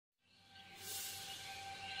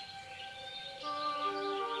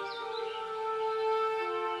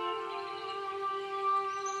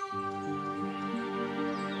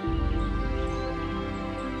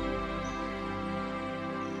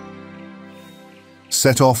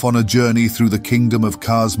Set off on a journey through the Kingdom of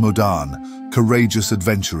Khaz Modan, courageous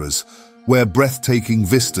adventurers, where breathtaking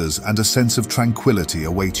vistas and a sense of tranquility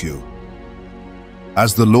await you.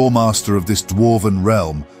 As the Loremaster of this Dwarven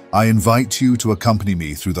realm, I invite you to accompany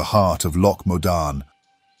me through the heart of Loch Modan.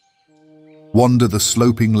 Wander the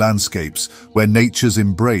sloping landscapes where nature's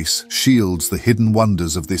embrace shields the hidden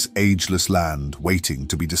wonders of this ageless land waiting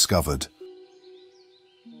to be discovered.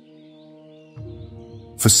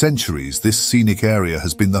 For centuries, this scenic area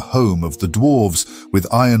has been the home of the Dwarves, with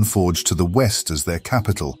Ironforge to the west as their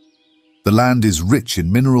capital. The land is rich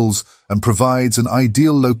in minerals and provides an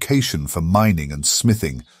ideal location for mining and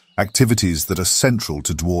smithing, activities that are central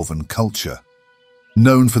to Dwarven culture.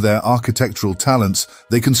 Known for their architectural talents,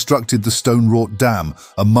 they constructed the Stonewrought Dam,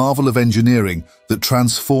 a marvel of engineering that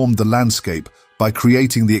transformed the landscape by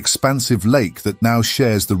creating the expansive lake that now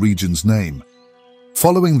shares the region's name.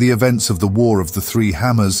 Following the events of the War of the Three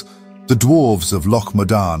Hammers, the Dwarves of Loch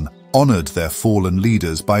Modan honored their fallen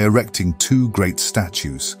leaders by erecting two great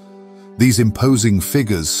statues. These imposing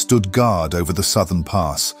figures stood guard over the southern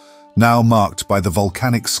pass, now marked by the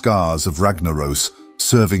volcanic scars of Ragnaros,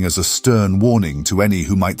 serving as a stern warning to any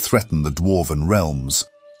who might threaten the Dwarven realms.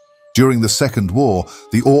 During the Second War,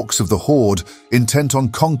 the orcs of the Horde, intent on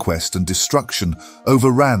conquest and destruction,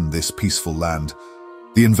 overran this peaceful land.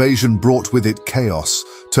 The invasion brought with it chaos,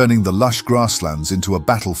 turning the lush grasslands into a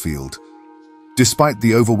battlefield. Despite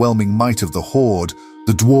the overwhelming might of the Horde,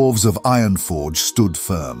 the Dwarves of Ironforge stood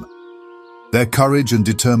firm. Their courage and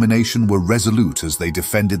determination were resolute as they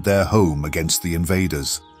defended their home against the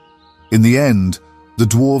invaders. In the end, the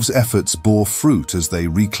Dwarves' efforts bore fruit as they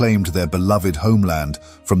reclaimed their beloved homeland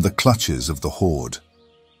from the clutches of the Horde.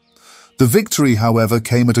 The victory, however,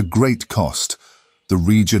 came at a great cost. The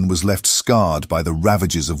region was left scarred by the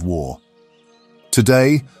ravages of war.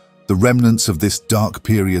 Today, the remnants of this dark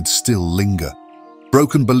period still linger.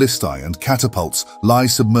 Broken ballistae and catapults lie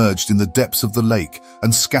submerged in the depths of the lake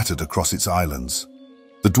and scattered across its islands.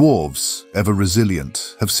 The Dwarves, ever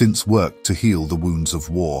resilient, have since worked to heal the wounds of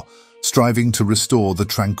war, striving to restore the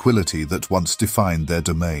tranquility that once defined their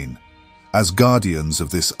domain. As guardians of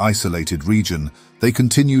this isolated region, they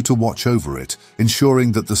continue to watch over it,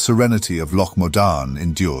 ensuring that the serenity of Loch Modan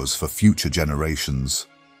endures for future generations.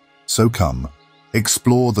 So come,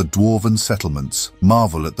 explore the Dwarven settlements,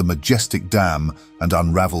 marvel at the majestic dam, and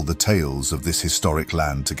unravel the tales of this historic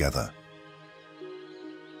land together.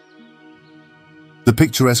 The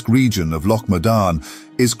picturesque region of Loch Modan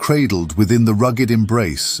is cradled within the rugged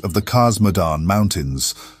embrace of the Khaz Modan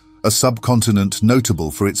Mountains, a subcontinent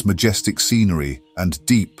notable for its majestic scenery and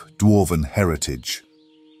deep Dwarven heritage.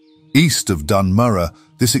 East of Dun Murrah,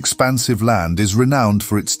 this expansive land is renowned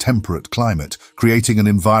for its temperate climate, creating an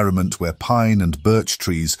environment where pine and birch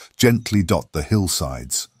trees gently dot the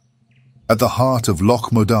hillsides. At the heart of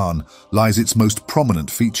Loch Modan lies its most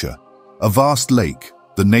prominent feature, a vast lake,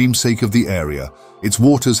 the namesake of the area, its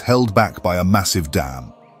waters held back by a massive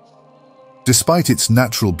dam. Despite its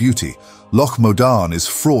natural beauty, Loch Modan is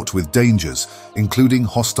fraught with dangers, including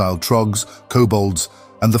hostile trogs, kobolds,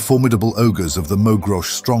 and the formidable ogres of the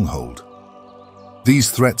Mogrosh stronghold. These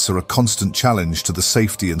threats are a constant challenge to the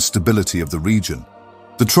safety and stability of the region.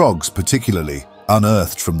 The trogs, particularly,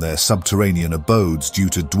 unearthed from their subterranean abodes due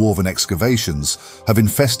to Dwarven excavations, have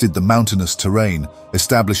infested the mountainous terrain,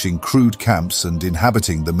 establishing crude camps and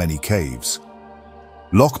inhabiting the many caves.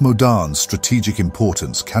 Loch Modan's strategic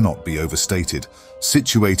importance cannot be overstated.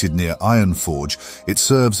 Situated near Ironforge, it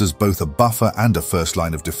serves as both a buffer and a first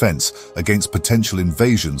line of defense against potential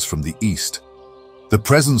invasions from the east. The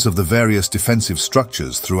presence of the various defensive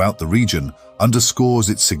structures throughout the region underscores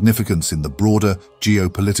its significance in the broader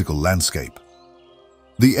geopolitical landscape.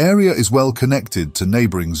 The area is well connected to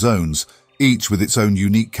neighboring zones, each with its own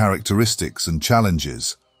unique characteristics and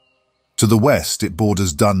challenges. To the west, it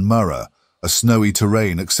borders Dun Murrah, a snowy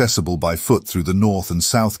terrain accessible by foot through the North and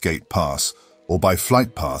South Gate Pass, or by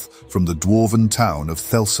flight path from the Dwarven town of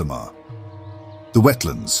Thelsamar. The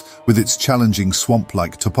wetlands, with its challenging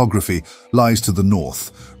swamp-like topography, lies to the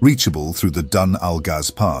north, reachable through the Dun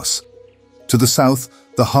Algaz Pass. To the south,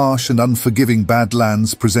 the harsh and unforgiving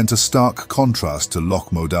Badlands present a stark contrast to Loch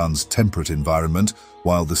Modan's temperate environment,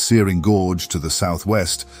 while the searing gorge to the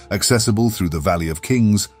southwest, accessible through the Valley of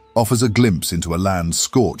Kings, offers a glimpse into a land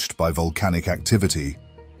scorched by volcanic activity.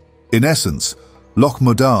 In essence, Loch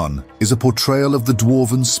Modan is a portrayal of the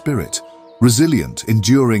Dwarven spirit, resilient,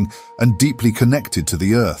 enduring, and deeply connected to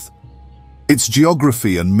the earth. Its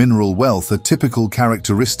geography and mineral wealth are typical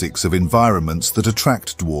characteristics of environments that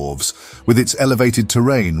attract dwarves, with its elevated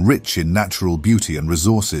terrain rich in natural beauty and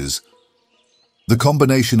resources. The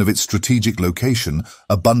combination of its strategic location,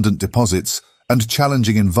 abundant deposits, and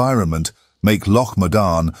challenging environment make Loch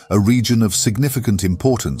Modan a region of significant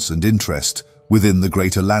importance and interest within the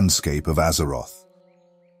greater landscape of Azeroth.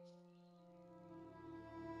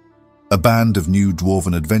 A band of new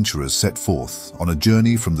Dwarven adventurers set forth on a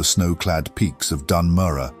journey from the snow-clad peaks of Dun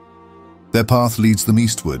Murrah. Their path leads them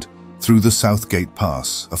eastward, through the Southgate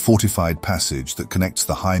Pass, a fortified passage that connects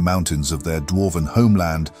the high mountains of their Dwarven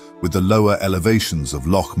homeland with the lower elevations of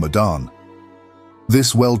Loch Modan.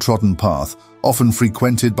 This well-trodden path, often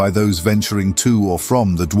frequented by those venturing to or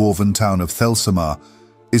from the Dwarven town of Thelsamar,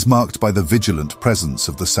 is marked by the vigilant presence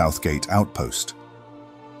of the Southgate outpost.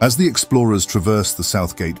 As the explorers traverse the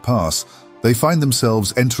Southgate Pass, they find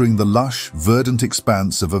themselves entering the lush, verdant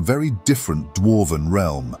expanse of a very different Dwarven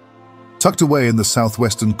realm. Tucked away in the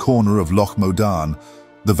southwestern corner of Loch Modan,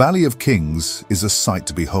 the Valley of Kings is a sight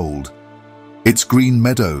to behold. Its green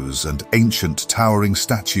meadows and ancient towering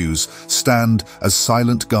statues stand as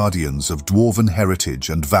silent guardians of Dwarven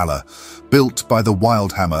heritage and valor, built by the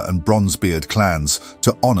Wildhammer and Bronzebeard clans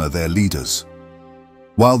to honor their leaders.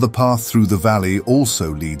 While the path through the valley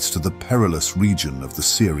also leads to the perilous region of the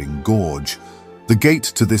Searing Gorge, the gate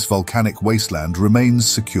to this volcanic wasteland remains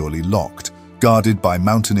securely locked, guarded by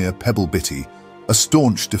mountaineer Pebblebitty, a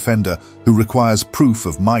staunch defender who requires proof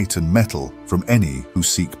of might and mettle from any who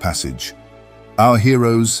seek passage. Our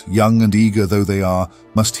heroes, young and eager though they are,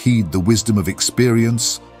 must heed the wisdom of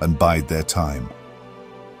experience and bide their time.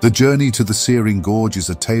 The journey to the Searing Gorge is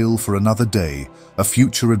a tale for another day, a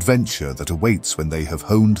future adventure that awaits when they have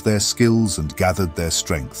honed their skills and gathered their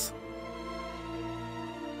strength.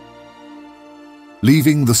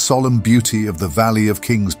 Leaving the solemn beauty of the Valley of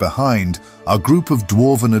Kings behind, our group of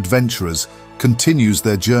Dwarven adventurers continues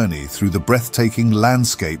their journey through the breathtaking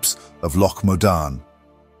landscapes of Loch Modan.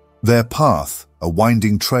 Their path, a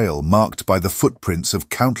winding trail marked by the footprints of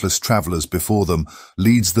countless travelers before them,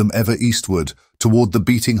 leads them ever eastward toward the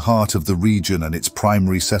beating heart of the region and its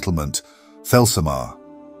primary settlement, Thelsamar.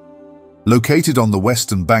 Located on the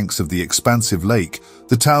western banks of the expansive lake,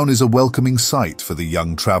 the town is a welcoming sight for the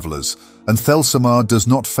young travelers, and Thelsamar does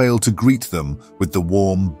not fail to greet them with the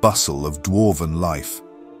warm bustle of Dwarven life.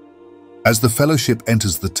 As the Fellowship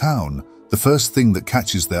enters the town, the first thing that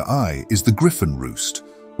catches their eye is the Griffin Roost,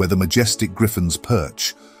 where the majestic griffins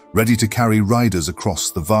perch, ready to carry riders across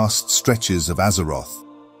the vast stretches of Azeroth.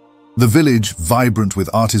 The village, vibrant with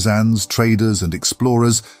artisans, traders, and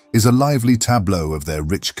explorers, is a lively tableau of their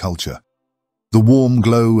rich culture. The warm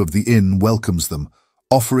glow of the inn welcomes them,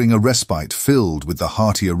 offering a respite filled with the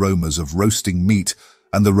hearty aromas of roasting meat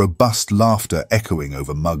and the robust laughter echoing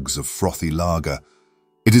over mugs of frothy lager.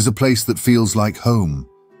 It is a place that feels like home,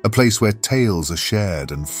 a place where tales are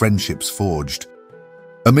shared and friendships forged.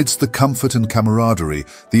 Amidst the comfort and camaraderie,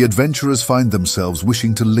 the adventurers find themselves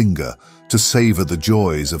wishing to linger, to savor the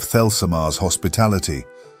joys of Thelsamar's hospitality.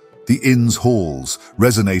 The inn's halls,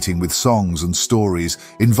 resonating with songs and stories,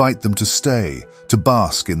 invite them to stay, to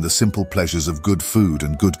bask in the simple pleasures of good food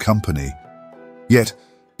and good company. Yet,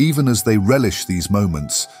 even as they relish these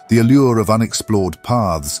moments, the allure of unexplored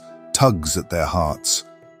paths tugs at their hearts.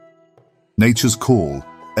 Nature's call,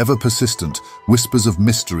 ever persistent, whispers of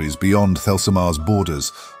mysteries beyond Thelsamar's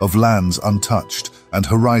borders, of lands untouched and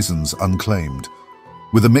horizons unclaimed.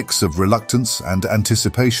 With a mix of reluctance and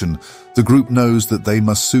anticipation, the group knows that they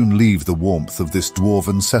must soon leave the warmth of this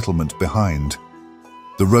Dwarven settlement behind.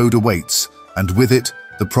 The road awaits, and with it,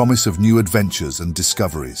 the promise of new adventures and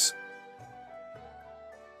discoveries.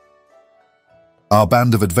 Our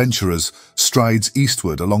band of adventurers strides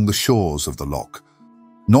eastward along the shores of the loch.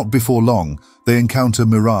 Not before long, they encounter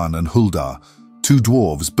Miran and Huldar, two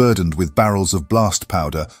dwarves burdened with barrels of blast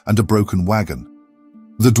powder and a broken wagon.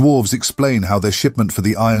 The dwarves explain how their shipment for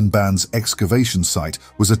the Iron Band's excavation site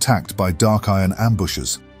was attacked by dark iron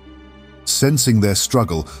ambushes. Sensing their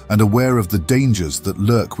struggle and aware of the dangers that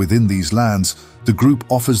lurk within these lands, the group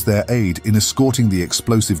offers their aid in escorting the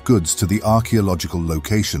explosive goods to the archaeological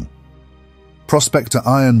location. Prospector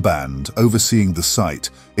Ironband, overseeing the site,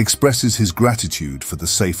 expresses his gratitude for the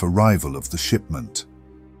safe arrival of the shipment.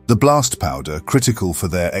 The blast powder, critical for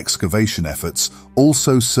their excavation efforts,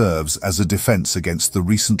 also serves as a defense against the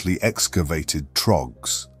recently excavated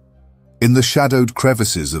trogs. In the shadowed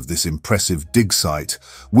crevices of this impressive dig site,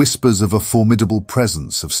 whispers of a formidable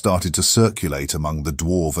presence have started to circulate among the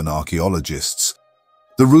Dwarven archaeologists.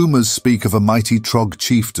 The rumors speak of a mighty Trog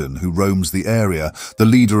chieftain who roams the area, the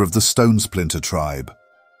leader of the Stonesplinter tribe.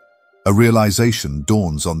 A realization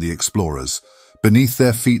dawns on the explorers. Beneath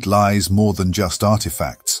their feet lies more than just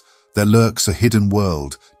artifacts. There lurks a hidden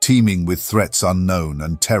world, teeming with threats unknown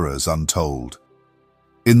and terrors untold.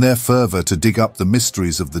 In their fervor to dig up the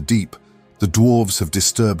mysteries of the deep, The dwarves have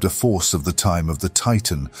disturbed a force of the time of the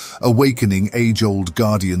Titan, awakening age-old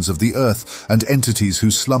guardians of the earth and entities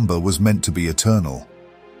whose slumber was meant to be eternal.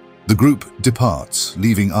 The group departs,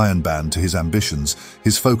 leaving Ironband to his ambitions,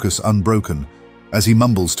 his focus unbroken, as he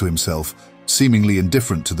mumbles to himself, seemingly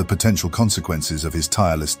indifferent to the potential consequences of his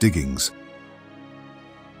tireless diggings.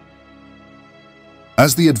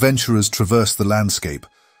 As the adventurers traverse the landscape,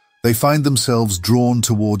 they find themselves drawn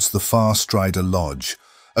towards the Farstrider Lodge,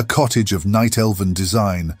 a cottage of night elven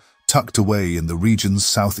design tucked away in the region's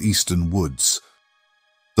southeastern woods.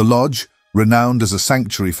 The lodge, renowned as a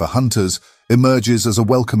sanctuary for hunters, emerges as a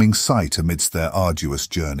welcoming sight amidst their arduous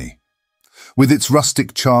journey. With its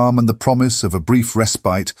rustic charm and the promise of a brief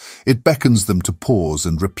respite, it beckons them to pause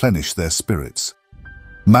and replenish their spirits.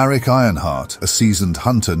 Marek Ironheart, a seasoned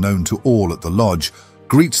hunter known to all at the lodge,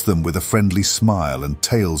 greets them with a friendly smile and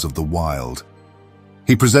tales of the wild.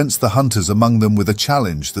 He presents the hunters among them with a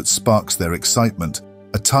challenge that sparks their excitement,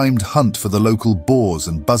 a timed hunt for the local boars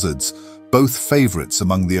and buzzards, both favorites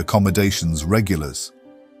among the accommodation's regulars.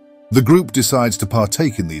 The group decides to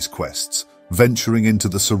partake in these quests, venturing into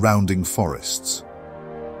the surrounding forests.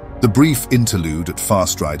 The brief interlude at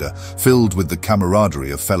Farstrider, filled with the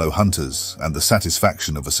camaraderie of fellow hunters and the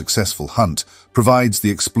satisfaction of a successful hunt, provides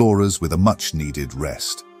the explorers with a much-needed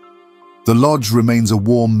rest. The lodge remains a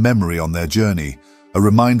warm memory on their journey, a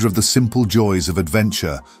reminder of the simple joys of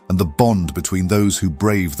adventure and the bond between those who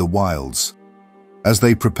brave the wilds. As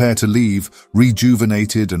they prepare to leave,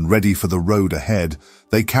 rejuvenated and ready for the road ahead,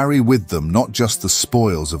 they carry with them not just the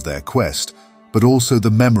spoils of their quest, but also the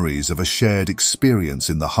memories of a shared experience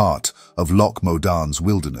in the heart of Loch Modan's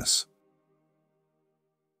wilderness.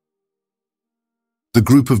 The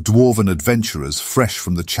group of Dwarven adventurers, fresh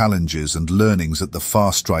from the challenges and learnings at the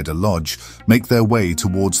Farstrider Lodge, make their way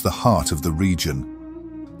towards the heart of the region.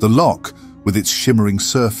 The loch, with its shimmering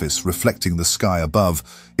surface reflecting the sky above,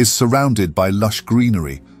 is surrounded by lush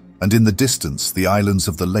greenery, and in the distance the islands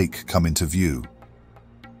of the lake come into view.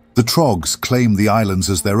 The Trogs claim the islands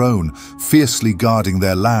as their own, fiercely guarding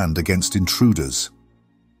their land against intruders.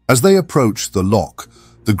 As they approach the loch,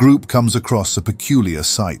 the group comes across a peculiar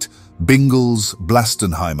sight: Bingles,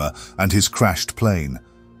 Blastenheimer, and his crashed plane.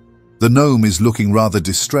 The gnome is looking rather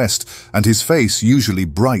distressed, and his face, usually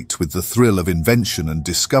bright with the thrill of invention and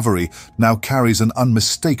discovery, now carries an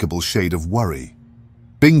unmistakable shade of worry.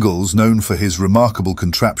 Bingles, known for his remarkable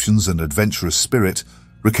contraptions and adventurous spirit,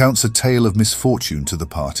 recounts a tale of misfortune to the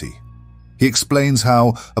party. He explains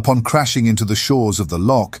how, upon crashing into the shores of the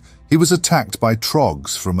loch, he was attacked by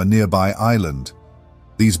trogs from a nearby island.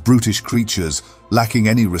 These brutish creatures, lacking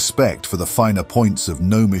any respect for the finer points of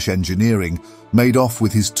gnomish engineering, made off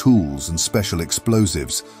with his tools and special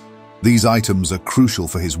explosives. These items are crucial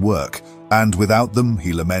for his work, and without them,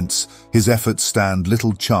 he laments, his efforts stand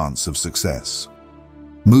little chance of success.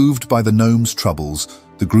 Moved by the gnome's troubles,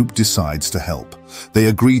 the group decides to help. They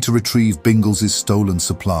agree to retrieve Bingles' stolen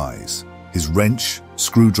supplies: his wrench,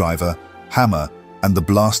 screwdriver, hammer, and the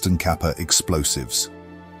Blastenkappa explosives.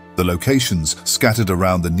 The locations, scattered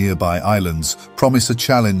around the nearby islands, promise a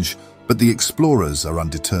challenge, but the explorers are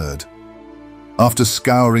undeterred. After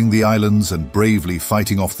scouring the islands and bravely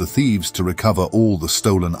fighting off the thieves to recover all the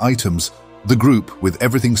stolen items, the group, with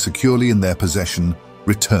everything securely in their possession,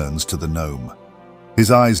 returns to the gnome.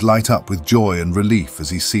 His eyes light up with joy and relief as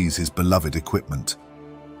he sees his beloved equipment.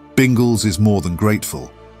 Bingles is more than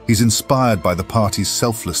grateful. He's inspired by the party's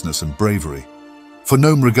selflessness and bravery. "For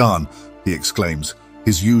Gnome Regan," he exclaims,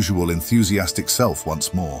 his usual enthusiastic self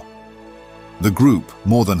once more. The group,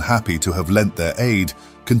 more than happy to have lent their aid,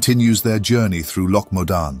 continues their journey through Loch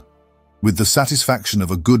Modan. With the satisfaction of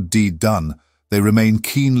a good deed done, they remain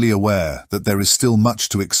keenly aware that there is still much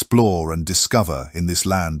to explore and discover in this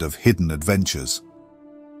land of hidden adventures.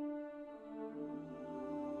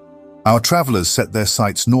 Our travelers set their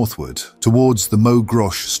sights northward, towards the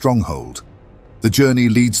Mogrosh stronghold. The journey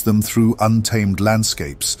leads them through untamed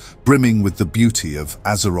landscapes, brimming with the beauty of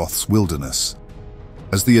Azeroth's wilderness.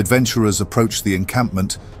 As the adventurers approach the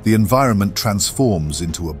encampment, the environment transforms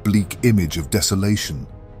into a bleak image of desolation.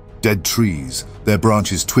 Dead trees, their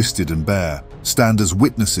branches twisted and bare, stand as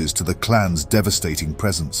witnesses to the clan's devastating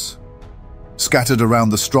presence. Scattered around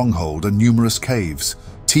the stronghold are numerous caves,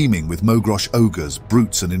 teeming with Mogrosh ogres,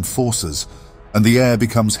 brutes and enforcers, and the air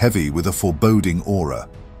becomes heavy with a foreboding aura.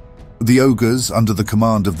 The ogres, under the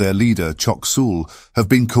command of their leader, Choksul, have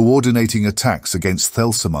been coordinating attacks against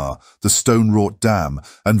Thelsamar, the Stonewrought Dam,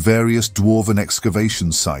 and various Dwarven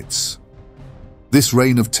excavation sites. This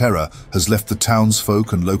reign of terror has left the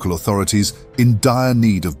townsfolk and local authorities in dire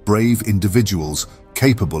need of brave individuals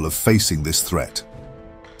capable of facing this threat.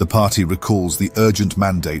 The party recalls the urgent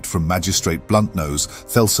mandate from Magistrate Bluntnose,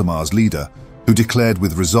 Thelsamar's leader, who declared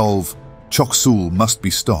with resolve, Chok-Sul must be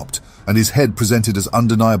stopped, and his head presented as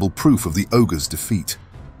undeniable proof of the ogre's defeat.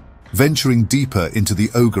 Venturing deeper into the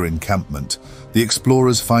ogre encampment, the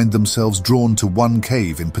explorers find themselves drawn to one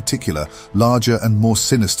cave in particular, larger and more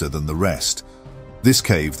sinister than the rest. This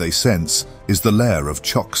cave, they sense, is the lair of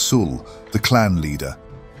Chok-Sul, the clan leader.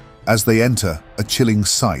 As they enter, a chilling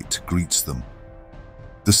sight greets them.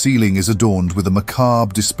 The ceiling is adorned with a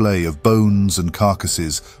macabre display of bones and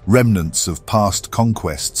carcasses, remnants of past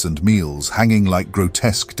conquests and meals hanging like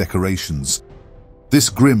grotesque decorations.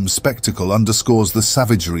 This grim spectacle underscores the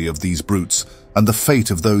savagery of these brutes and the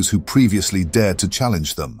fate of those who previously dared to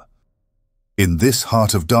challenge them. In this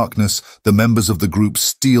heart of darkness, the members of the group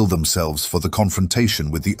steel themselves for the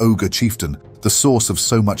confrontation with the ogre chieftain, the source of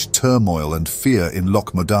so much turmoil and fear in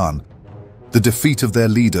Loch Modan. The defeat of their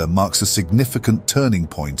leader marks a significant turning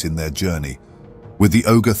point in their journey. With the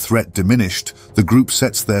ogre threat diminished, the group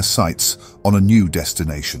sets their sights on a new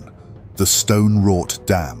destination, the Stonewrought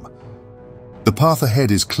Dam. The path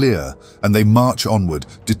ahead is clear, and they march onward,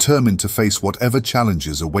 determined to face whatever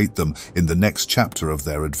challenges await them in the next chapter of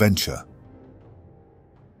their adventure.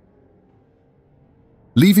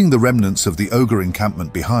 Leaving the remnants of the ogre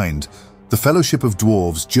encampment behind, the Fellowship of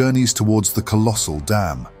Dwarves journeys towards the colossal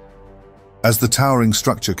dam. As the towering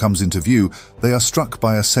structure comes into view, they are struck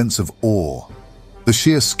by a sense of awe. The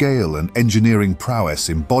sheer scale and engineering prowess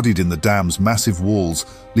embodied in the dam's massive walls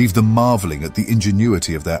leave them marveling at the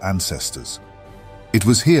ingenuity of their ancestors. It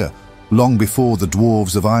was here, long before the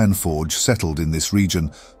Dwarves of Ironforge settled in this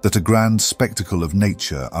region, that a grand spectacle of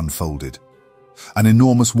nature unfolded. An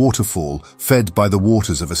enormous waterfall, fed by the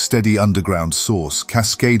waters of a steady underground source,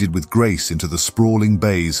 cascaded with grace into the sprawling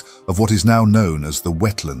bays of what is now known as the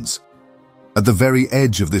wetlands. At the very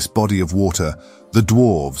edge of this body of water, the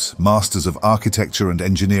Dwarves, masters of architecture and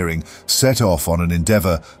engineering, set off on an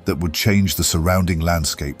endeavor that would change the surrounding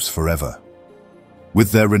landscapes forever.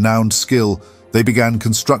 With their renowned skill, they began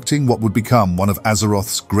constructing what would become one of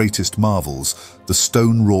Azeroth's greatest marvels, the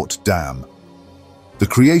Stonewrought Dam. The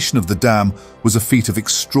creation of the dam was a feat of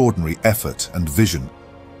extraordinary effort and vision.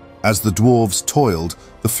 As the Dwarves toiled,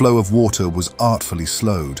 the flow of water was artfully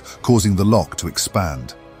slowed, causing the loch to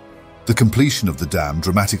expand. The completion of the dam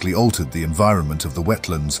dramatically altered the environment of the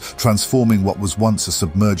wetlands, transforming what was once a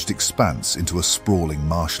submerged expanse into a sprawling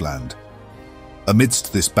marshland.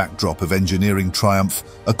 Amidst this backdrop of engineering triumph,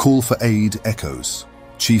 a call for aid echoes.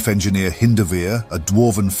 Chief Engineer Hindavir, a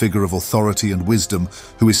Dwarven figure of authority and wisdom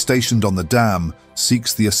who is stationed on the dam,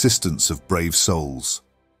 seeks the assistance of brave souls.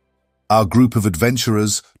 Our group of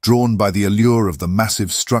adventurers, drawn by the allure of the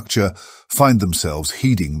massive structure, find themselves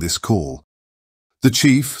heeding this call. The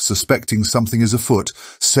chief, suspecting something is afoot,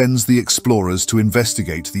 sends the explorers to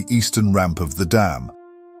investigate the eastern ramp of the dam.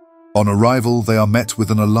 On arrival, they are met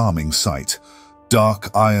with an alarming sight.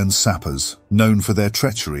 Dark iron sappers, known for their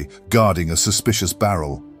treachery, guarding a suspicious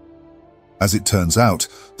barrel. As it turns out,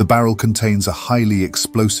 the barrel contains a highly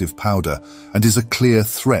explosive powder and is a clear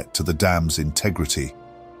threat to the dam's integrity.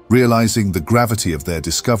 Realizing the gravity of their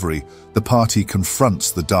discovery, the party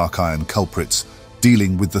confronts the dark iron culprits,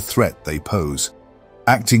 dealing with the threat they pose.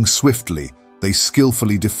 Acting swiftly, they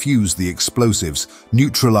skillfully defuse the explosives,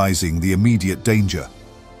 neutralizing the immediate danger.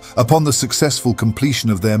 Upon the successful completion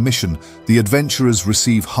of their mission, the adventurers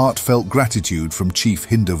receive heartfelt gratitude from Chief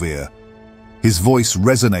Hindavir. His voice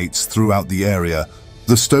resonates throughout the area.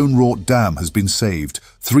 The Stonewrought Dam has been saved.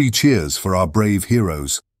 3 cheers for our brave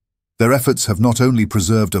heroes. Their efforts have not only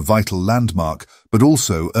preserved a vital landmark, but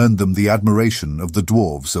also earned them the admiration of the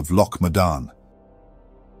Dwarves of Loch Modan.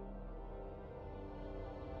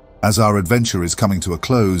 As our adventure is coming to a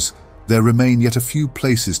close, there remain yet a few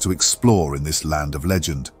places to explore in this land of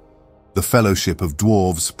legend. The Fellowship of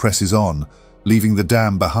Dwarves presses on, leaving the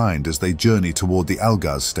dam behind as they journey toward the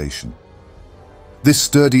Algaz station. This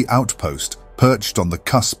sturdy outpost, perched on the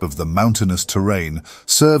cusp of the mountainous terrain,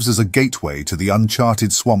 serves as a gateway to the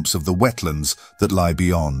uncharted swamps of the wetlands that lie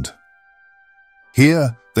beyond.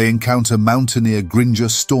 Here, they encounter mountaineer Gringer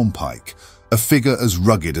Stormpike, a figure as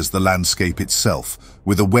rugged as the landscape itself,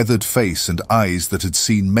 with a weathered face and eyes that had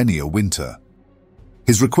seen many a winter.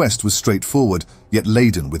 His request was straightforward, yet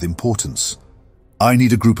laden with importance. I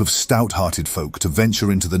need a group of stout-hearted folk to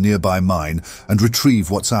venture into the nearby mine and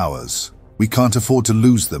retrieve what's ours. We can't afford to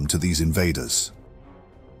lose them to these invaders.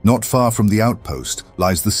 Not far from the outpost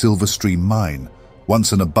lies the Silver Stream Mine,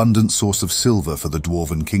 once an abundant source of silver for the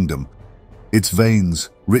Dwarven kingdom. Its veins,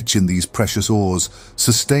 rich in these precious ores,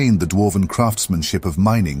 sustained the Dwarven craftsmanship of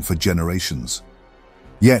mining for generations.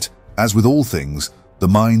 Yet, as with all things, The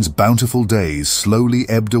mine's bountiful days slowly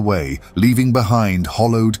ebbed away, leaving behind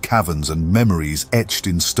hollowed caverns and memories etched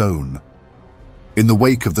in stone. In the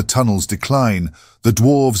wake of the tunnel's decline, the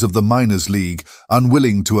dwarves of the Miners' League,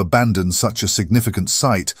 unwilling to abandon such a significant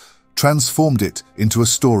site, transformed it into a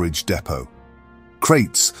storage depot.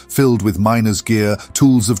 Crates filled with miners' gear,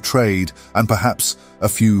 tools of trade, and perhaps a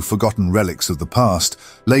few forgotten relics of the past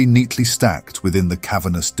lay neatly stacked within the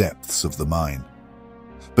cavernous depths of the mine.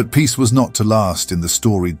 But peace was not to last in the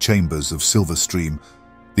storied chambers of Silverstream.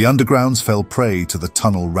 The undergrounds fell prey to the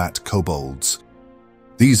tunnel rat kobolds.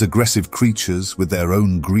 These aggressive creatures, with their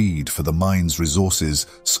own greed for the mine's resources,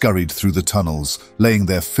 scurried through the tunnels, laying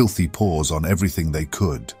their filthy paws on everything they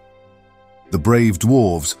could. The brave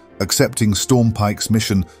dwarves, accepting Stormpike's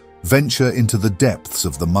mission, venture into the depths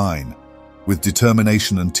of the mine. With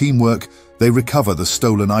determination and teamwork, they recover the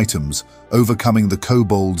stolen items, overcoming the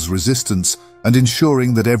kobolds' resistance and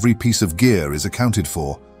ensuring that every piece of gear is accounted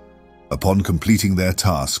for. Upon completing their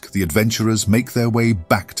task, the adventurers make their way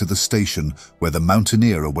back to the station where the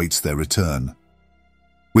mountaineer awaits their return.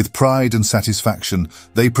 With pride and satisfaction,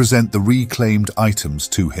 they present the reclaimed items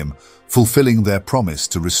to him, fulfilling their promise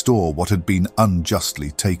to restore what had been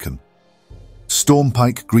unjustly taken.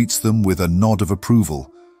 Stormpike greets them with a nod of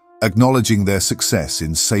approval, acknowledging their success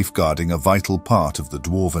in safeguarding a vital part of the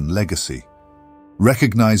Dwarven legacy.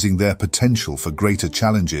 Recognizing their potential for greater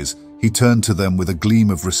challenges, he turned to them with a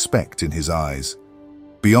gleam of respect in his eyes.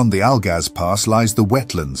 Beyond the Algaz Pass lies the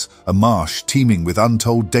wetlands, a marsh teeming with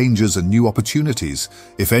untold dangers and new opportunities.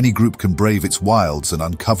 If any group can brave its wilds and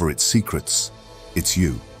uncover its secrets, it's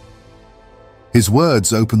you. His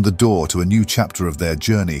words opened the door to a new chapter of their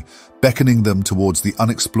journey, beckoning them towards the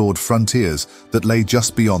unexplored frontiers that lay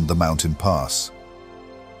just beyond the mountain pass.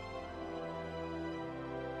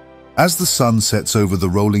 As the sun sets over the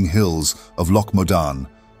rolling hills of Loch Modan,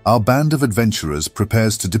 our band of adventurers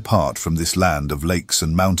prepares to depart from this land of lakes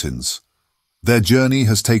and mountains. Their journey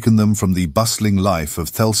has taken them from the bustling life of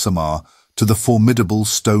Thelsamar to the formidable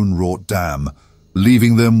Stonewrought Dam,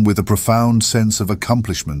 leaving them with a profound sense of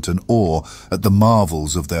accomplishment and awe at the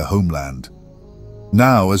marvels of their homeland.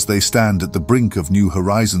 Now, as they stand at the brink of new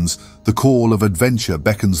horizons, the call of adventure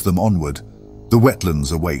beckons them onward. The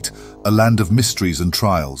wetlands await, a land of mysteries and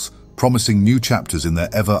trials, promising new chapters in their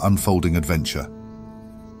ever-unfolding adventure.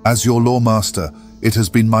 As your Loremaster, it has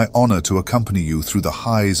been my honor to accompany you through the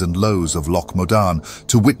highs and lows of Loch Modan,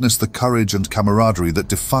 to witness the courage and camaraderie that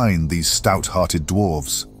define these stout-hearted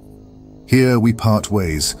dwarves. Here we part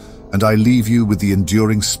ways, and I leave you with the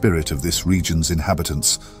enduring spirit of this region's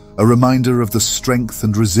inhabitants, a reminder of the strength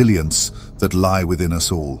and resilience that lie within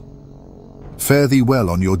us all. Fare thee well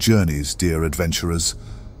on your journeys, dear adventurers.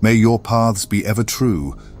 May your paths be ever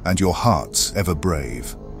true and your hearts ever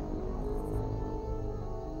brave.